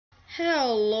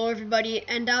Hello everybody,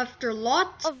 and after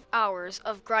lots of hours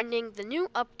of grinding the new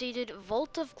updated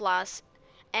Vault of Glass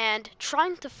and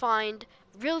trying to find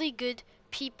really good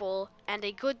people and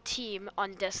a good team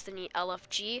on Destiny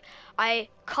LFG, I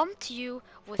come to you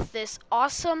with this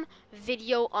awesome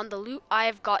video on the loot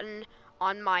I've gotten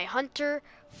on my hunter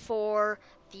for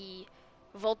the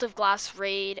Vault of Glass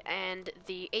raid and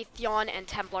the Atheon and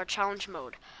Templar challenge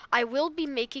mode. I will be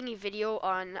making a video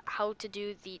on how to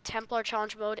do the Templar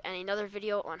challenge mode and another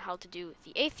video on how to do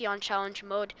the Atheon challenge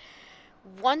mode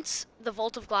once the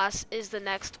Vault of Glass is the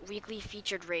next weekly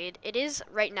featured raid. It is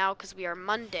right now because we are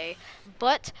Monday,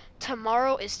 but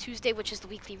tomorrow is Tuesday, which is the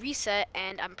weekly reset,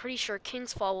 and I'm pretty sure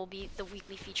King's Fall will be the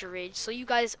weekly feature raid, so you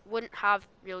guys wouldn't have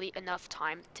really enough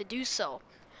time to do so.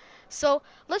 So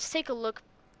let's take a look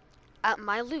at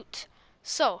my loot.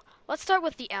 So let's start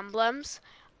with the emblems.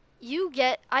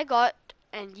 I got,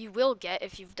 and you will get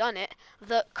if you've done it,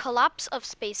 the Collapse of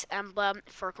Space emblem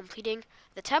for completing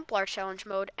the Templar challenge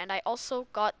mode, and I also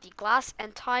got the Glass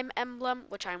and Time emblem,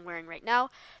 which I'm wearing right now,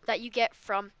 that you get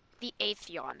from the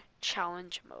Atheon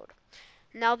challenge mode.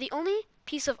 Now the only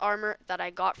piece of armor that I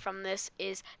got from this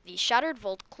is the Shattered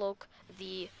Vault Cloak,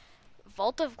 the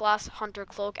Vault of Glass Hunter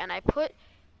Cloak, and I put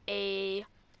a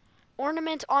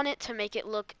ornament on it to make it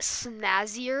look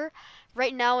snazzier.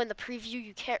 Right now in the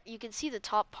preview you can see the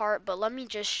top part, but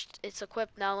it's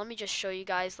equipped now. Let me just show you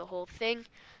guys the whole thing.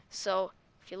 So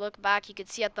if you look back, you can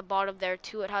see at the bottom there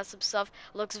too, it has some stuff.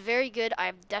 Looks very good.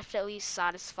 I'm definitely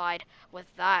satisfied with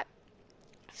that.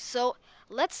 So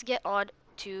let's get on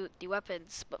to the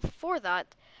weapons. But before that,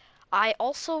 I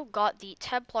also got the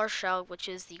Templar shell, which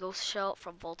is the ghost shell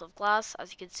from Vault of Glass.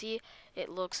 As you can see, it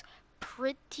looks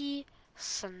pretty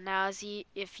snazzy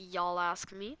if y'all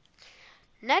ask me.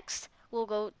 Next, we'll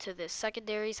go to the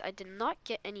secondaries. I did not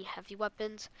get any heavy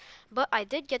weapons, but I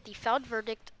did get the Found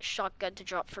Verdict shotgun to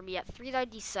drop for me at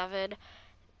 397.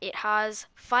 It has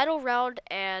final round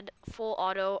and full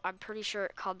auto. I'm pretty sure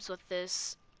it comes with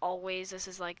this always. This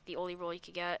is like the only roll you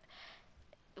can get,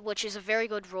 which is a very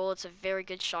good roll. It's a very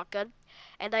good shotgun.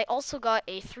 And I also got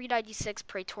a 396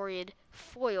 Praetorian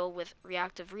foil with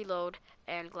reactive reload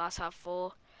and glass half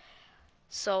full.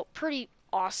 So pretty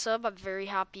awesome. I'm very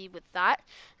happy with that.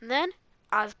 And then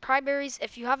as primaries,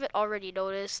 if you haven't already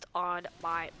noticed on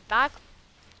my back,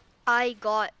 I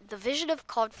got the Vision of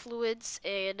Confluence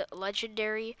in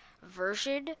legendary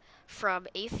version from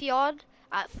Atheon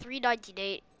at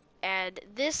 398, and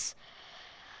this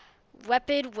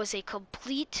weapon was a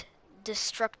complete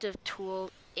destructive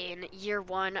tool in year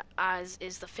 1, as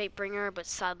is the Fatebringer, but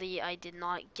sadly I did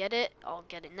not get it. I'll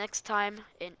get it next time,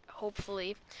 and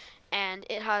hopefully. And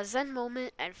it has Zen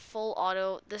Moment and full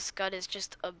auto. This gun is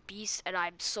just a beast, and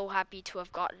I'm so happy to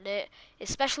have gotten it,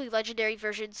 especially legendary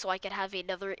version, so I can have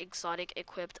another exotic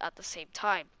equipped at the same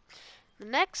time.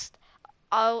 Next,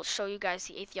 I'll show you guys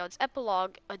the Atheon's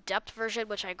Epilogue Adept version,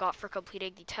 which I got for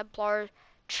completing the Templar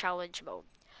challenge mode.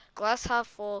 Glass half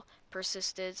full,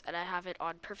 persistence, and I have it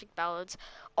on perfect balance.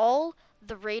 All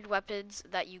the raid weapons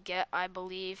that you get, I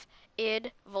believe,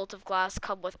 in Vault of Glass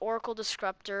come with Oracle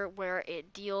Disruptor, where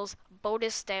it deals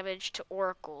bonus damage to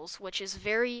oracles, which is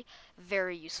very,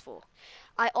 very useful.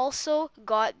 I also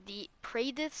got the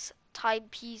Praedith's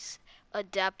Timepiece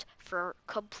Adept for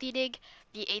completing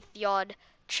the Atheon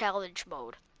challenge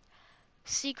mode.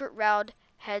 Secret round,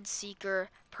 head seeker,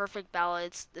 perfect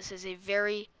balance. This is a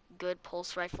very good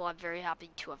pulse rifle. I'm very happy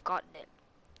to have gotten it.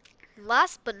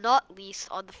 Last but not least,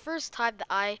 on the first time that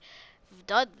I've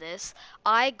done this,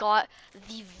 I got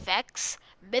the VEX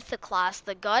Mythoclast,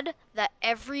 the gun that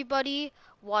everybody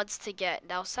wants to get.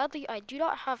 Now sadly I do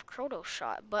not have Chrono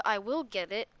Shot, but I will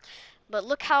get it. But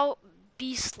look how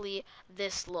beastly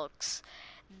this looks.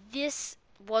 This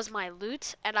was my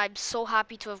loot, and I'm so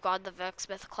happy to have gotten the VEX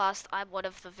Mythoclast. I'm one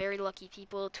of the very lucky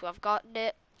people to have gotten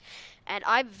it, and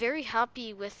I'm very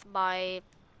happy with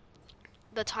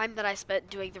the time that I spent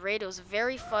doing the raid. It was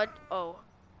very fun. Oh,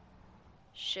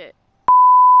 shit.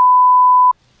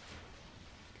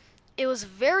 It was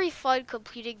very fun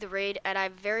completing the raid, and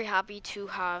I'm very happy to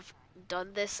have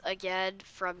done this again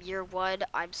from year 1.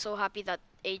 I'm so happy that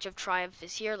Age of Triumph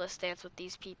is here. Let's dance with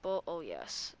these people. Oh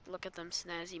yes, look at them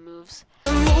snazzy moves.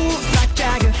 Move like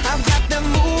Jagger, I've got the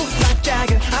move like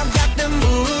Jagger, I've got the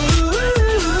move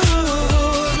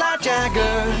like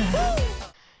Jagger.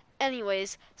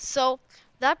 Anyways, so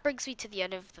that brings me to the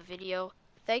end of the video.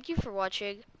 Thank you for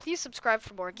watching. Please subscribe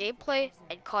for more gameplay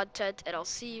and content, and I'll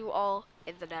see you all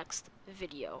in the next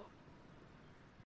video.